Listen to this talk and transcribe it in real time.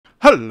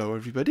Hello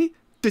everybody,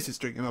 this is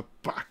Stringham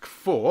back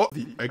for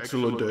the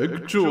Excellent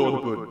Egg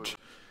Tournament.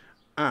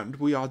 And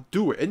we are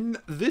doing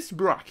this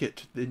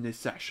bracket in this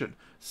session.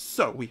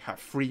 So we have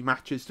 3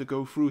 matches to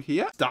go through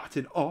here.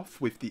 Starting off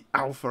with the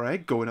Alpha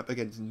Egg going up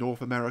against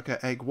North America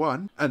Egg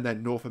 1. And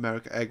then North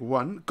America Egg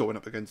 1 going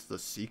up against the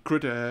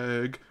Secret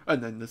Egg.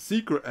 And then the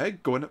Secret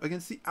Egg going up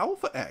against the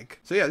Alpha Egg.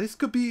 So yeah, this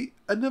could be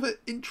another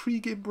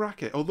intriguing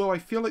bracket. Although I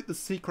feel like the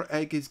Secret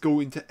Egg is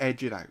going to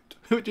edge it out.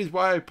 Which is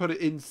why I put it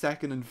in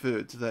second and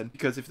third then.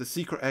 Because if the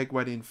Secret Egg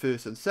went in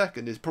first and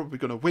second, it's probably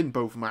going to win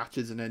both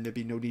matches and then there'd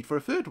be no need for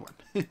a third one.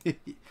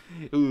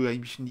 Ooh,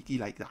 I'm sneaky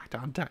like that,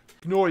 aren't I?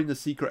 Ignoring the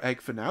Secret Egg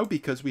for now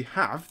because we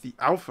have the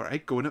Alpha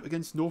Egg going up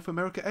against North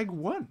America Egg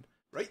 1.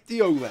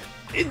 Rightio then,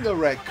 in the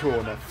red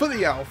corner for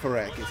the Alpha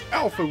Egg is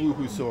Alpha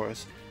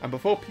Woohoosaurus. And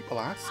before people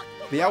ask,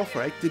 the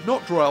Alpha Egg did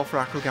not draw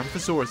Alpha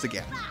Acroganthosaurus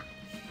again.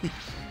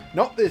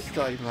 Not this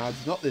time,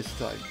 lads, not this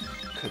time.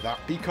 Could that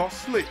be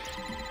costly?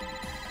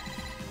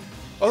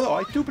 Although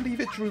I do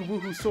believe it drew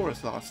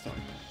Woohoosaurus last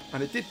time,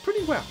 and it did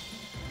pretty well.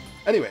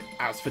 Anyway,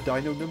 as for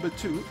Dino number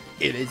 2,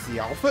 it is the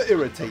Alpha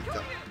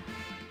Irritator.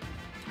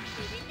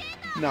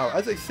 Now,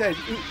 as I said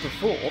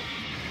before,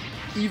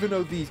 even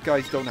though these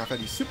guys don't have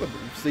any super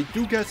moves, they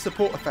do get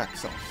support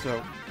effects off,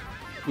 so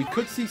we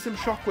could see some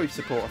shockwave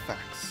support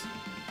effects.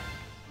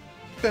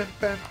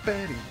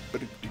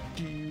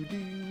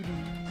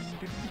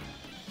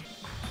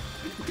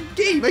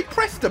 Game, I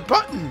pressed a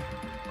button!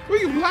 What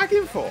are you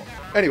lagging for?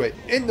 Anyway,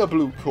 in the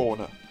blue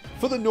corner,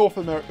 for the North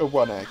America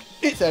 1 Egg,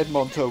 it's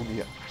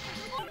Edmontonia.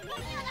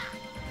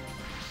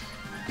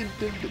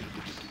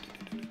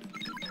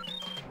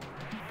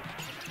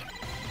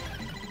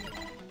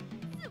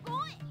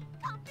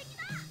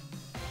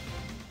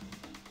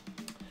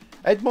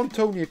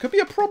 Edmontonia could be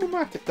a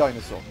problematic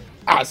dinosaur,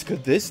 as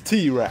could this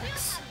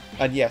T-Rex.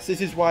 And yes,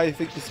 this is why I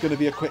think this is going to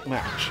be a quick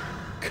match.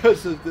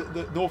 Because of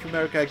the North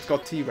America Egg's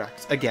got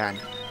T-Rex again.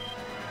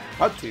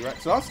 I had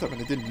T-Rex last time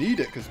and I didn't need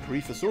it because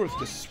Coryphosaurus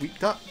just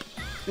sweeped up.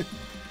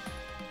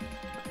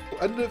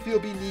 I don't know if he'll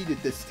be needed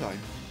this time.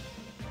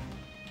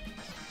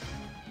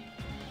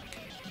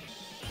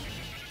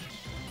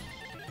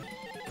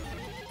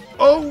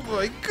 Oh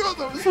my god,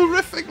 that was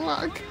horrific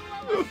lag!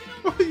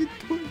 What are you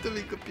doing to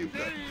me,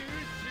 computer?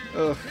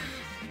 Ugh.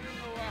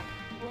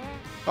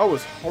 That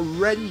was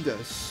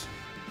horrendous.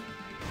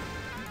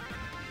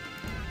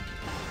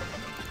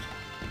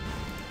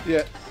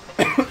 Yeah.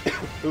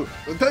 Ooh,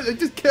 I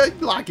just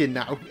keep lagging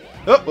now.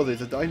 Oh, well,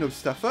 there's a dino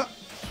stuffer.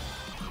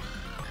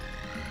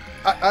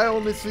 I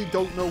honestly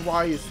don't know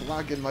why it's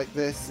lagging like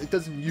this. It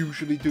doesn't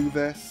usually do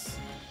this.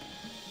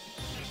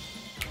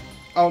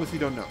 I honestly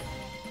don't know.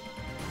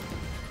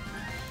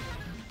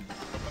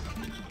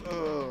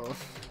 Ugh.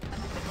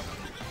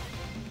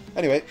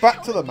 Anyway,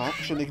 back to the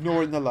match, and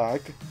ignoring the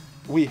lag,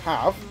 we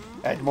have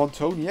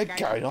Edmontonia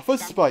carrying off her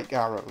spike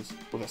arrows,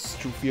 with a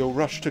Strufio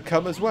rush to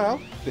come as well.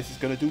 This is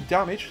going to do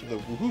damage to the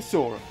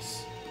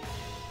Woohoosaurus.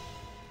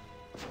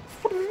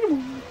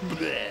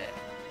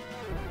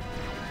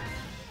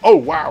 Oh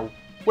wow!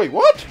 Wait,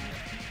 what?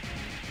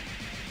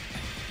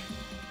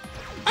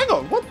 Hang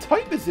on, what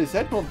type is this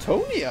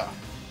Edmontonia?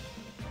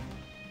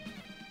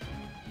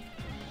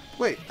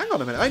 Wait, hang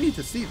on a minute, I need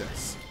to see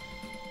this.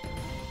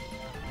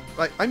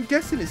 Like, I'm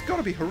guessing it's got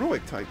to be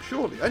heroic type,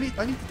 surely. I need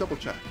to double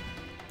check.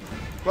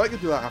 But I can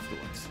do that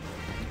afterwards.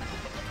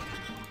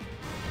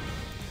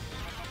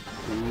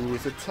 Ooh,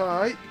 it's a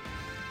tie.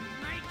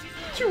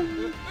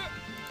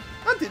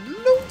 I did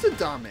loads of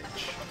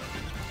damage.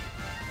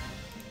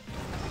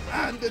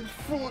 And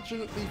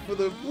unfortunately for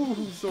the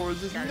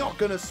Woohoosaurus, it's not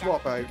going to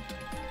swap out.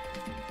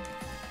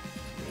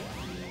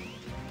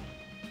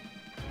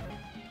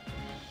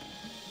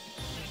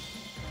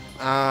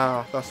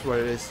 Ah, that's where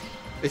it is.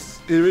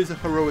 There is a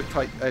heroic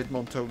type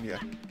Edmontonia.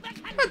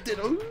 I did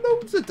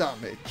loads of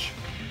damage.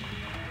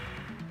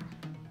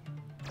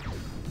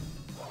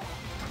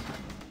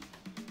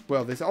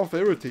 Well, this Alpha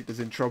Irritator's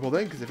in trouble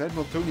then, because if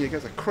Edmontonia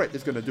gets a crit,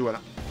 it's going to do an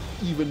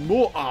even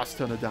more arse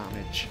ton of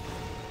damage.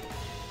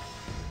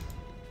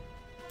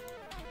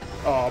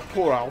 Oh,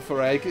 poor Alpha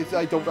Egg.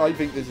 I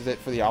think this is it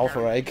for the Alpha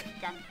Egg.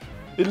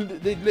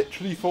 They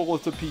literally fall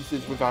to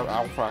pieces without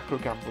Alpha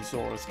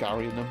Acroganthosaurus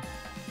carrying them.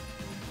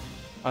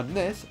 And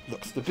this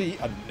looks to be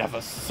another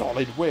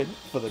solid win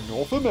for the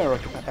North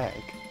America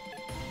Egg.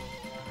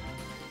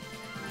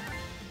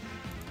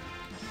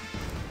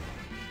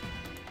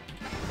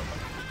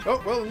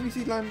 Oh, well, at least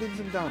he landed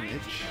some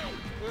damage.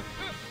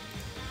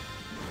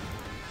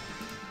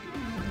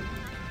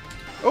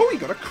 Oh, he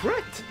got a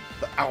crit!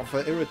 The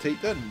Alpha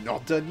Irritator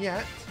not done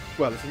yet.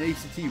 Well, it's an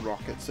ACT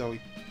rocket, so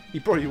he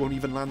probably won't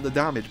even land the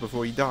damage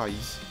before he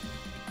dies.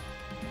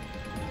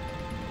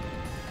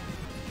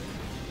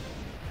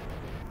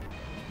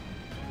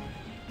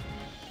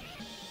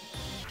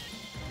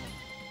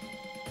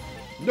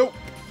 Nope.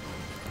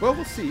 Well,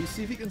 we'll see if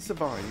he can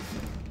survive.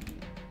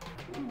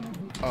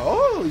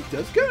 Oh, he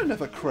does get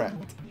another crit.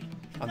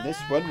 And this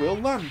one will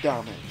land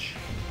damage.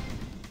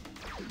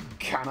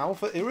 Can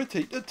Alpha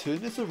Irritator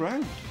turn this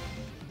around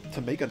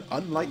to make an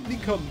unlikely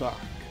comeback?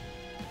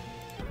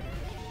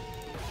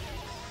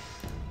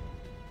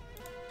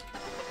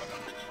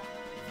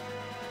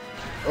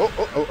 Oh,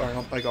 hang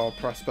on, I gotta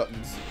press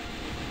buttons.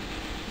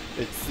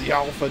 It's the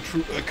Alpha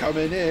Trooper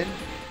coming in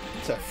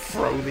to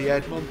throw the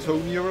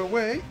Edmontonia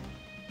away.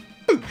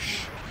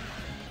 Boosh!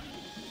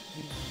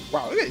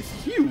 Wow, look at it, it's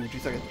huge,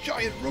 it's like a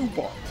giant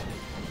robot.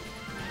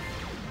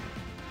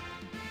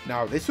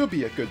 Now this would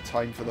be a good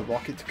time for the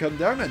rocket to come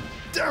down, and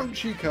down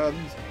she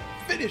comes,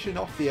 finishing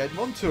off the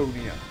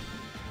Edmontonia.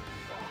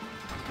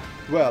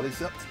 Well,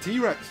 it's up to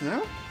T-Rex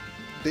now.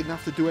 Didn't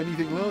have to do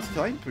anything last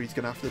time, but he's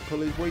going to have to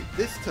pull his weight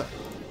this time.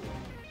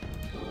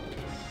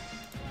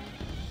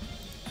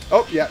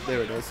 Oh, yeah,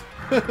 there it is.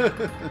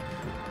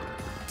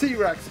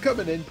 T-Rex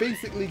coming in,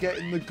 basically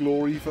getting the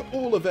glory for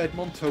all of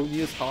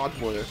Edmontonia's hard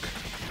work.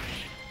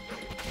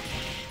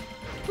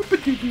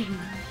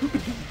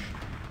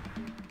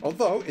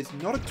 Although, it's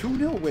not a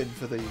 2-0 win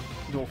for the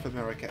North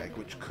America egg,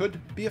 which could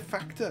be a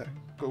factor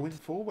going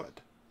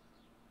forward.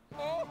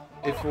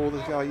 If all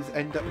the guys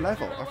end up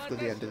level after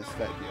the end of this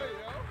video.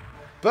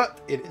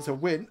 But it is a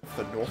win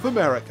for North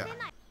America.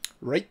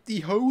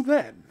 Righty-ho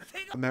then.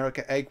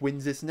 America egg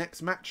wins this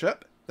next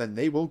matchup, then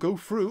they will go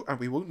through and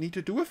we won't need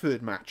to do a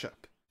third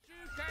matchup.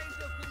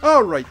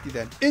 Alrighty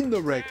then, in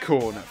the red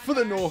corner for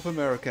the North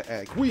America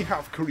egg, we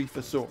have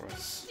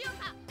Coryphosaurus.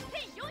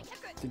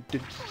 Dun,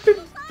 dun,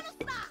 dun.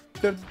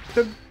 Dun,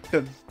 dun,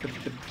 dun, dun,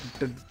 dun,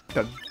 dun,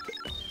 dun.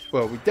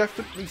 Well, we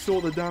definitely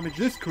saw the damage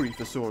this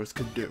Coryphosaurus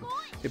can do.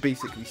 It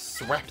basically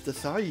swept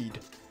aside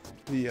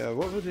the,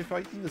 what was it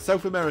fighting? The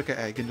South America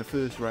egg in the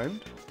first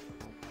round.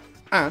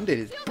 And it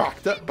is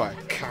backed up by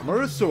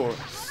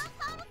Camarasaurus.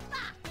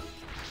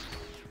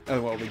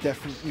 And well, we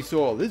definitely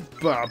saw this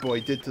bad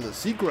boy did to the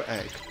secret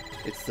egg.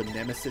 It's the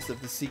nemesis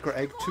of the secret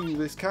egg 2,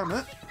 this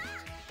Cama.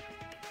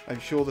 I'm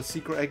sure the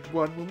secret egg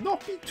 1 will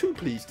not be too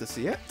pleased to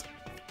see it.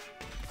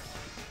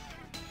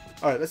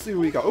 Alright, let's see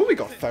what we got. Oh, we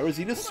got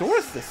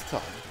Therizinosaurus this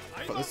time.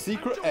 For the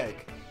secret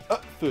egg.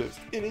 Up first,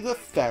 it is a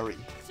Theri.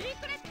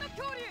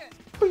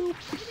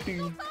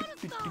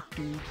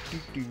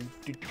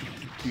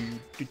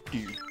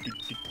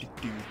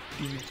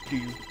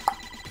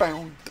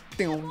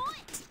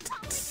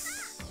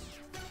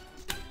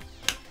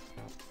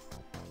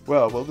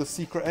 Well, will the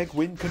secret egg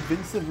win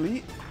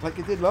convincingly like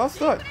it did last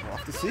time? We'll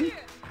have to see.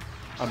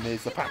 And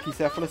there's the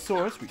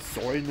Pachycephalosaurus. We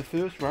saw it in the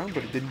first round,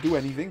 but it didn't do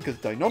anything because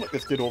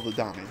Deinonychus did all the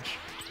damage.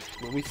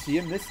 Will we see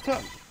him this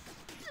time?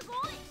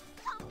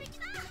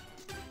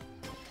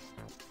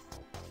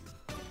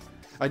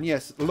 And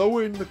yes,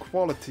 lowering the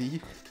quality,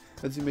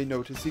 as you may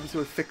notice, seems to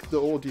have fixed the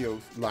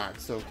audio lag,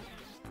 so...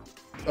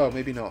 Oh,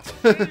 maybe not.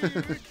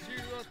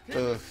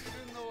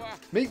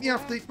 Make me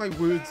have to take my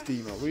words,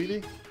 Demo,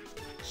 really?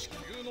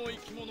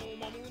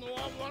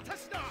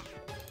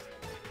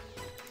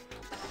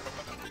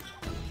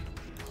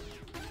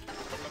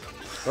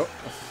 Oh,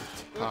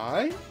 that's a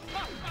tie.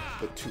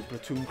 But 2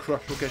 platoon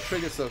crush will get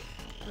triggered, so...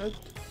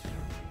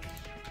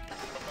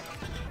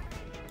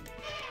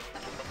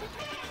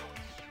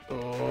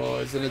 Oh,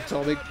 it's an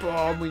atomic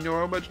bomb. We know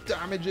how much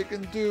damage it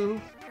can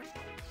do.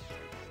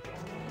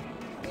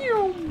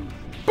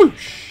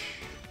 Boosh!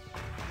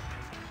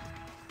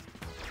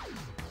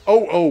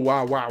 Oh,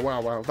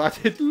 wow. That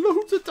did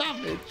loads of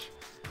damage.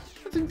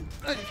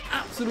 That is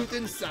absolute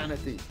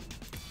insanity.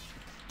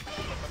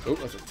 Oh,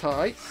 that's a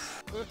tie.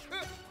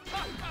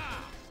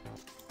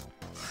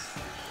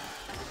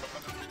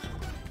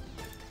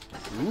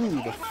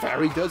 Ooh, the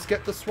fairy does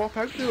get the swap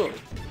out though.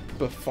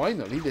 But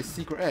finally, this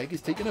secret egg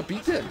is taking a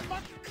beating.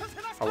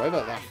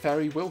 However, that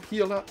fairy will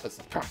heal up as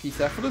the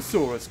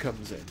Pachycephalosaurus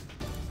comes in.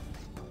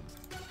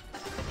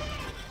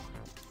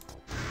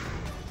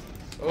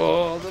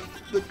 Oh,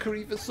 the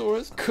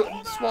Coryphosaurus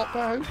couldn't swap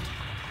out.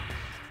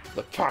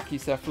 The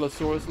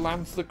Pachycephalosaurus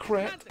lands the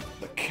crit.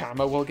 The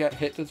Cama will get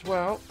hit as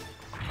well.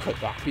 Could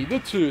that be the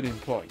turning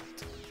point?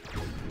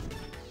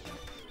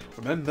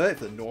 Remember, if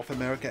the North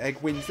America egg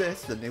wins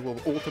this, then they will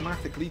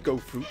automatically go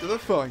through to the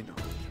final.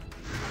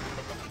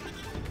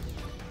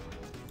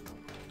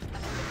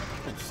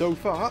 And so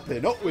far,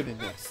 they're not winning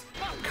this.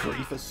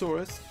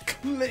 Coryphosaurus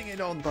clinging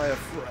on by a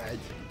thread.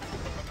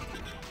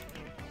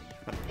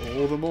 And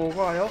all the more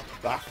while,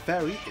 that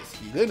fairy is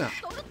healing up.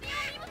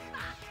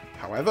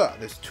 However,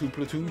 this 2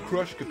 platoon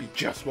crush could be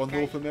just what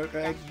North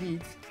America egg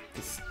needs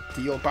to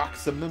steal back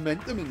some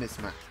momentum in this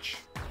match.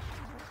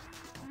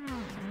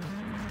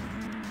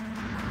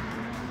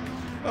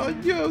 Oh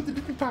yo, the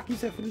little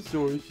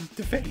Pachycephalosaurus is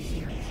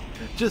defending us.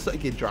 Just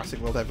like in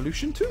Jurassic World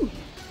Evolution 2.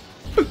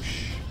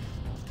 Boosh!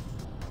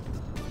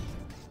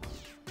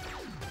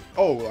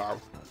 Oh wow.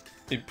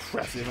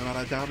 Impressive amount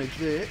of damage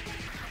there.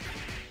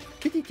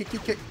 Kicky, kicky,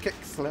 kick, kick,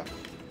 slap.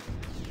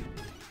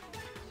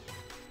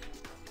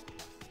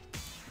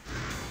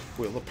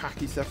 Will the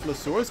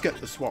Pachycephalosaurus get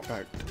the swap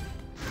out?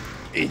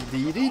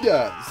 Indeed he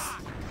does!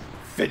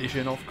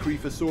 Finishing off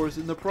Coryphosaurus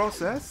in the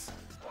process.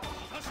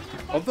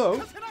 Although,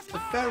 the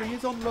fairy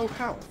is on low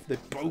health. They're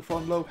both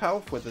on low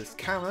health, where this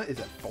Cama is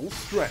at full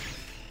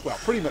strength. Well,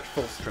 pretty much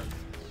full strength.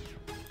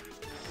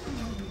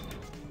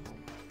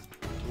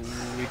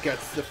 Ooh, he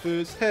gets the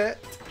first hit.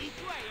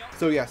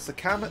 So yes, the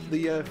Cama,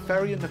 the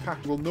fairy and the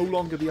Pack will no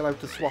longer be allowed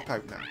to swap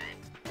out now.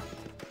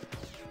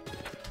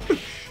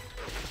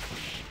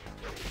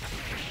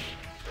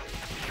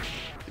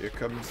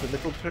 comes the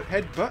little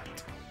headbutt.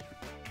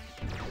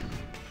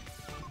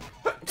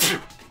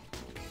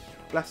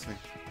 Bless me.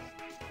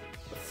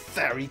 The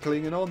fairy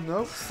clinging on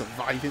though,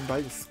 surviving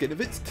by the skin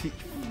of its teeth.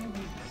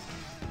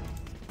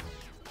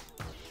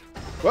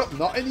 Well,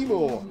 not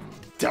anymore.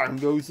 Down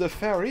goes the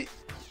ferry,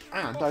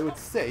 and I would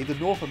say the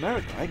North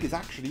America egg is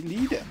actually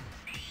leading.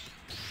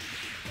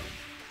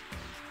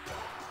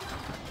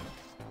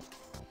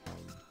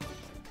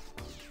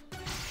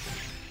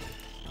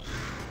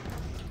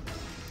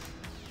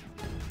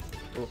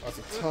 Oh, that's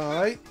a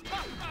tie.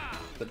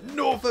 The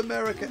North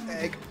America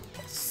egg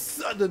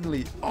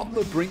suddenly on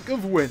the brink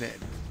of winning.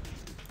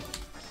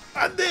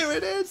 And there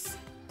it is!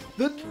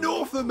 The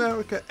North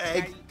America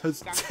egg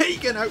has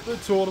taken out the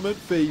tournament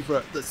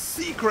favourite. The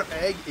secret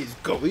egg is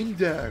going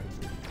down.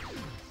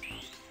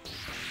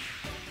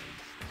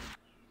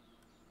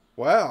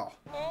 Well,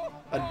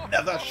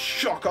 another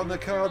shock on the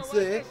cards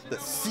there. The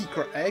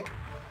secret egg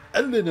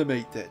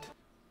eliminated.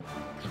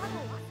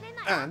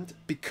 And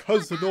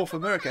because the North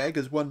America egg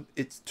has won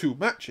its 2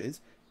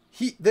 matches,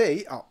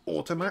 they are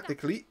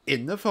automatically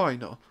in the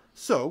final.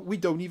 So we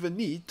don't even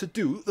need to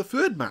do the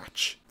 3rd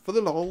match. For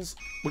the lols,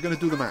 we're going to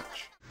do the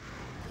match.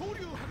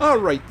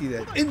 Alrighty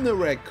then, in the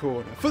red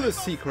corner, for the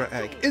secret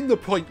egg, in the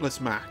pointless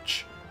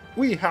match,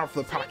 we have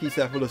the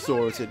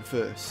Pachycephalosaurus in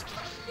first.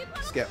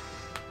 Skip.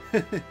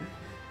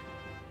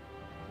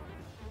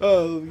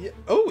 Oh, yeah.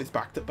 Oh, it's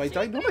backed up by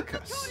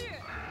Deinonychus.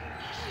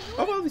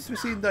 Oh, well, at least we're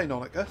seeing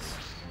Deinonychus.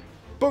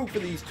 Both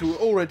of these two are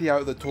already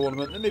out of the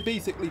tournament, and they're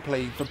basically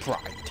playing for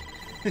pride.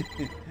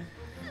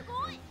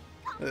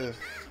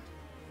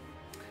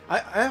 I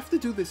have to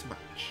do this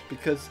match,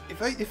 because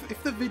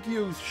if the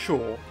video's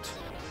short,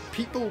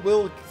 people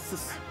will...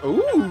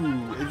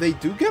 Ooh, they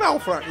do get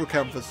Alpha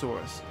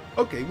Acrocanthosaurus.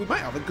 Okay, we might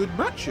have a good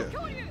match here.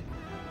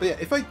 But yeah,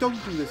 if I don't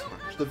do this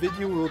match, the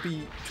video will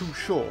be too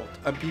short,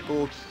 and people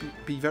will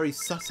be very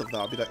sus of that.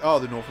 I'll be like, oh,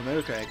 the North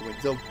America egg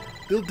wins.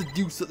 They'll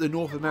deduce that the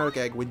North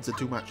America egg wins the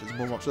 2 matches, and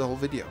we'll watch the whole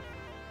video.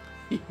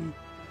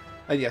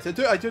 And yes, I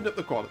turned up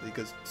the quality,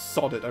 because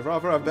sod it. I'd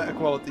rather have better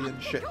quality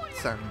and shit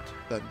sound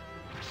than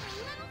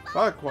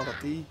bad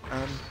quality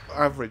and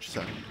average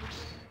sound.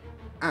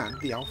 And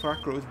the Alpha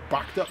Acro is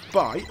backed up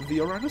by the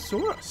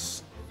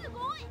Tyrannosaurus.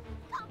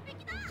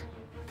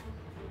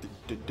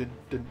 Dun, dun,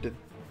 dun, dun.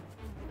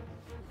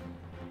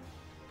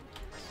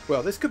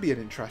 Well, this could be an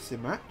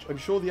interesting match. I'm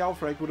sure the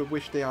Alpha Egg would have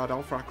wished they had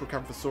Alpha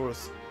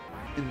Acrocanthosaurus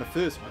in the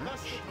first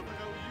match.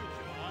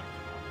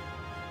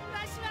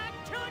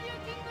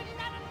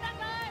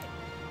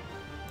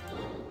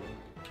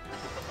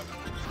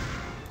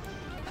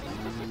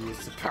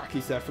 It's the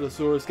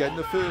Pachycephalosaurus getting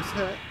the first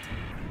hit.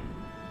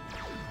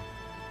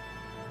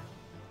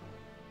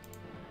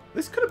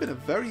 This could have been a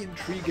very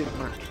intriguing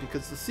match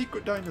because the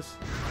secret dinosaurs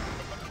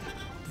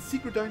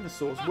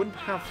wouldn't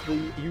have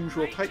the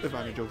usual type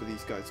advantage over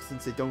these guys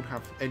since they don't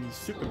have any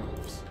super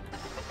moves.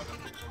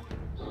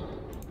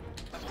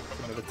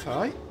 Another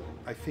tie.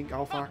 I think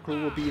Alpha Acro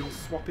will be in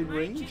swapping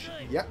range.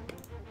 Yep.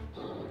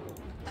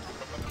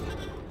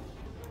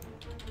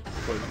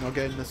 But he's not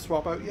getting the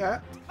swap out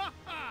yet.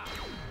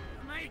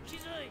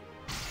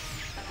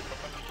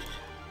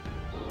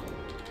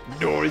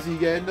 Nor is he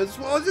getting the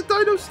swap. Is it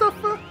Dino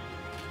Stuffer?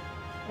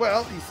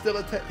 Well, he still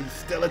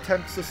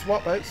attempts to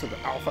swap out, so the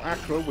Alpha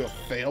Acro will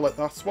fail at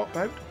that swap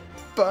out,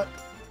 but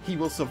he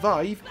will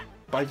survive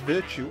by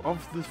virtue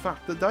of the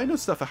fact that Dino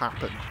Stuffer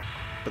happened.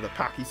 But the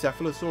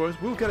Pachycephalosaurus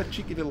will get a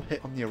cheeky little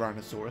hit on the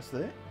Tyrannosaurus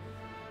there.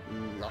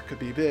 Ooh, that could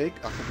be big.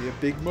 That could be a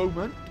big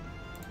moment.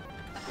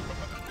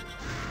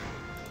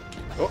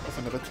 Oh, that's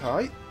another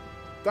tie.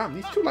 Damn,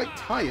 these two like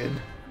tying.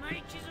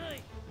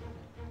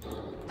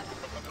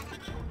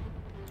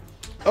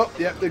 Oh,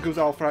 yeah, there goes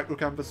Alpha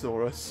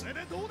Acrocanthosaurus.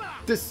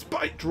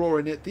 Despite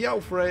drawing it, the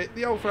Alpha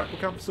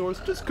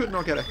Acrocanthosaurus just could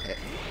not get a hit.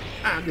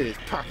 And it is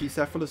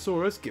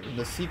Pachycephalosaurus giving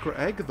the secret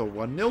egg the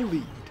 1-0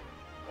 lead.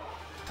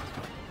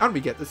 And we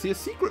get to see a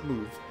secret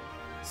move.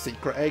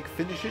 Secret egg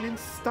finishing in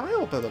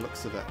style by the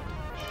looks of it.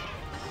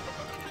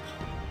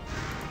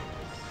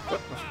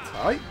 Oh, that's a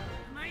tie.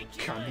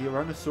 Can the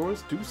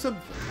Tyrannosaurus do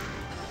something?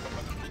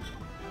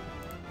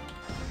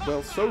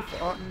 Well, so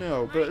far,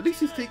 no. But at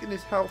least he's taken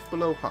his health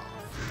below half.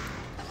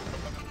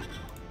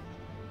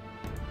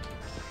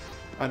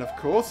 And of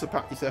course, the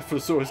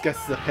Pachycephalosaurus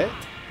gets the hit,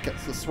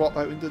 gets the swap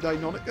out into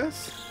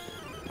Deinonychus,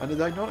 and the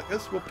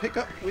Deinonychus will pick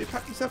up where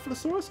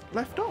Pachycephalosaurus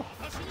left off.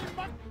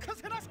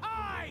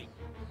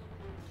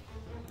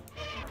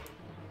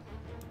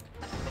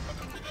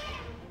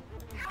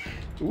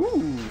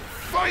 Ooh,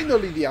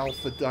 finally the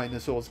Alpha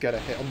Dinosaurs get a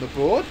hit on the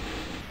board,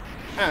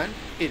 and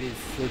it is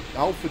the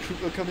Alpha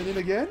Trooper coming in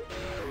again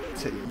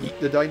to yeet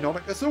the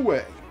Deinonychus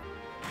away.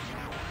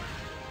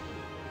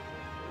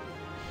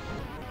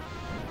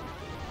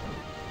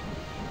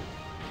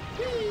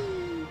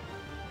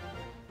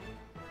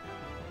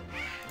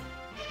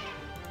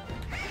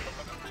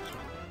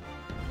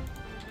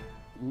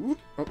 Ooh,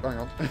 oh, hang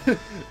on.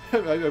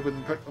 I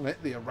wasn't quick on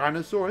it. The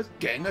Tyrannosaurus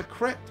getting a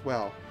crit.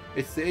 Well,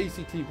 it's the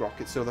ACT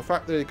rocket, so the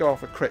fact that it got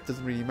off a crit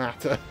doesn't really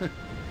matter.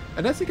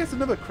 Unless it gets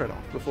another crit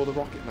off before the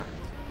rocket lands.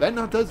 then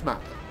that does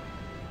matter.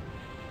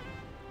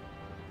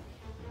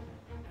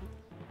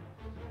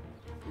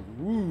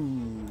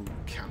 Ooh,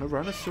 can a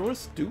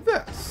Tyrannosaurus do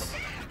this?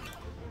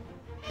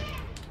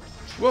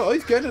 Well,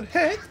 he's getting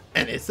hit,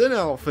 and it's an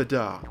Alpha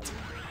Dart.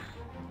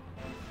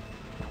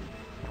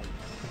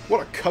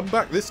 What a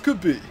comeback this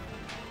could be.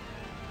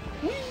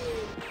 Whee!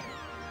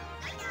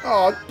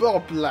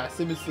 Oh, bless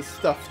him, it's the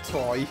stuffed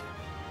toy.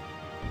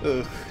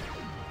 Ugh.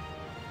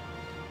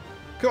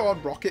 Go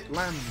on, rocket,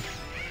 land.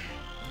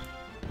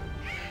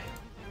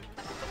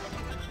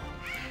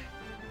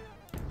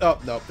 Oh,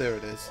 no, there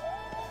it is.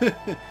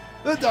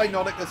 The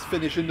Deinonychus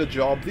finishing the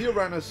job. The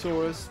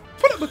Tyrannosaurus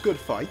put up a good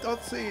fight. I'll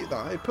say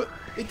that.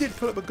 It did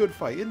put up a good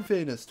fight, in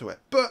fairness to it.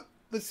 But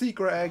the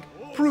secret egg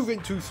proving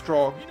too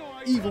strong,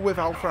 even with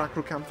Alpha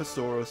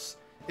Acrocanthosaurus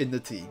in the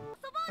team.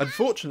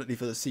 Unfortunately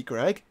for the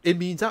secret egg, it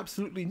means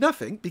absolutely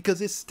nothing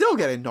because it's still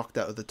getting knocked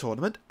out of the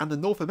tournament and the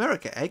North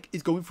America egg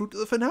is going through to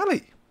the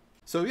finale.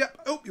 So yep,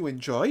 I hope you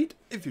enjoyed.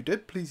 If you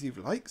did, please leave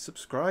a like,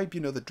 subscribe, you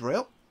know the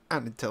drill.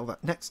 And until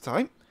that next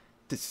time,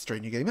 this is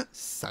Stranger Gamer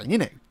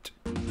signing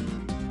out.